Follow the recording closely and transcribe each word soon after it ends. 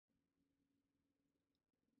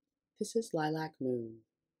This is Lilac Moon.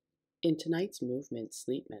 In tonight's movement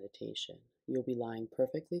sleep meditation, you'll be lying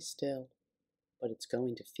perfectly still, but it's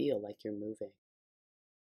going to feel like you're moving.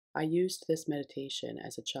 I used this meditation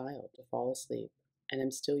as a child to fall asleep, and am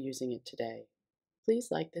still using it today. Please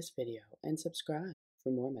like this video and subscribe for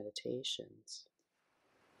more meditations.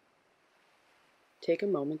 Take a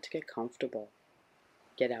moment to get comfortable.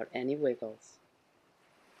 Get out any wiggles.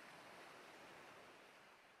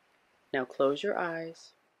 Now close your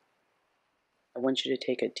eyes. I want you to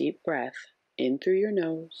take a deep breath in through your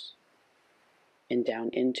nose and down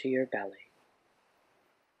into your belly.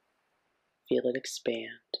 Feel it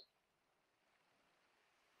expand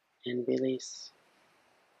and release.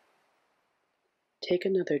 Take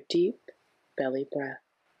another deep belly breath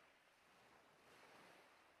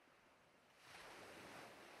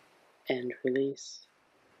and release.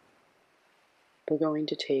 We're going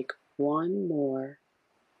to take one more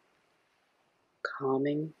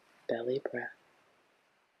calming belly breath.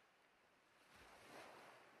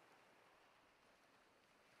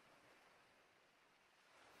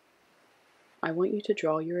 I want you to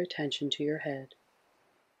draw your attention to your head.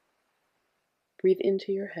 Breathe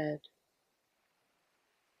into your head,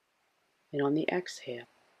 and on the exhale,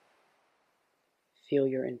 feel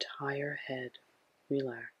your entire head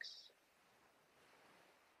relax.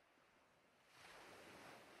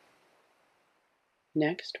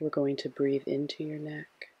 Next, we're going to breathe into your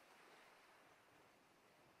neck.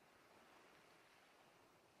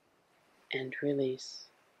 And release.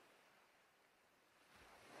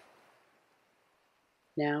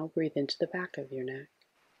 Now breathe into the back of your neck.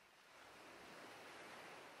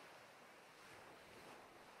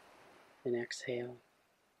 And exhale.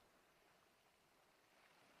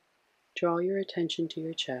 Draw your attention to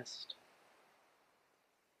your chest.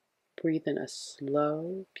 Breathe in a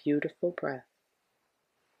slow, beautiful breath.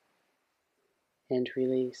 And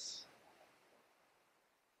release.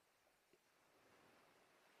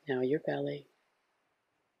 Now your belly.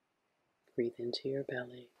 Breathe into your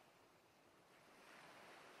belly.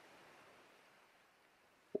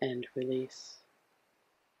 And release.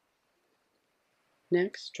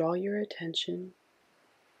 Next, draw your attention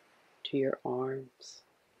to your arms.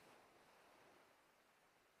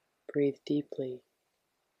 Breathe deeply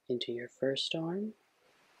into your first arm.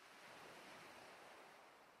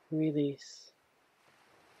 Release.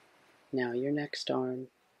 Now your next arm.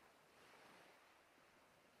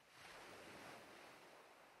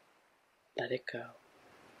 Let it go.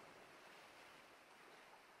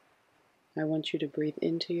 I want you to breathe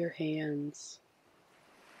into your hands.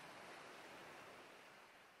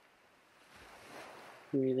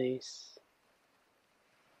 Release.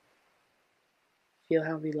 Feel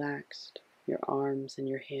how relaxed your arms and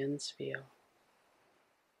your hands feel.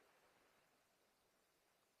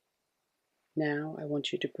 Now I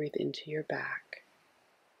want you to breathe into your back.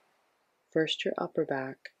 First your upper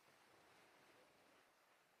back.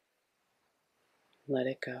 Let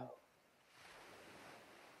it go.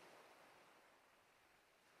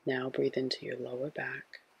 Now breathe into your lower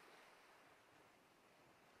back.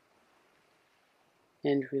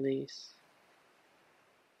 And release.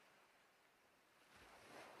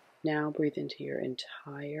 Now breathe into your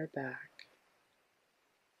entire back.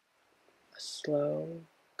 A slow,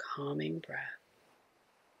 calming breath.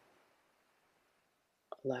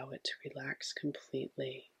 Allow it to relax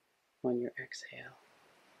completely on your exhale.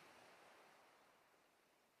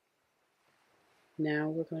 Now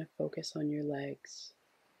we're going to focus on your legs.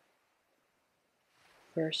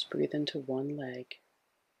 First, breathe into one leg.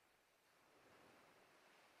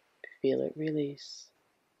 Feel it release.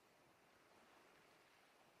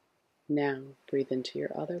 Now, breathe into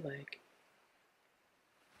your other leg.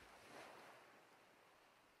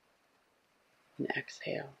 And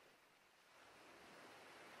exhale.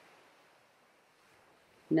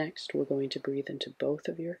 Next, we're going to breathe into both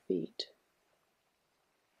of your feet.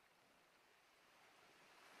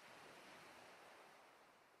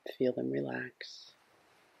 Feel them relax.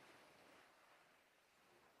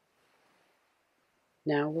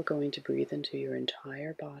 Now we're going to breathe into your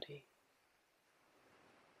entire body.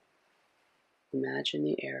 Imagine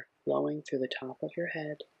the air flowing through the top of your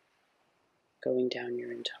head, going down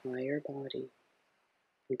your entire body,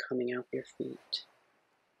 and coming out your feet.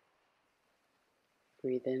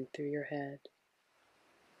 Breathe in through your head.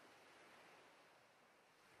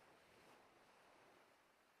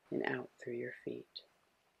 And out through your feet.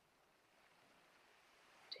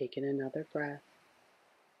 Take in another breath.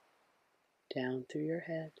 Down through your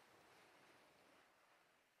head.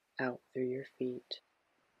 Out through your feet.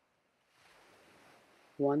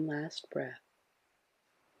 One last breath.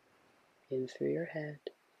 In through your head.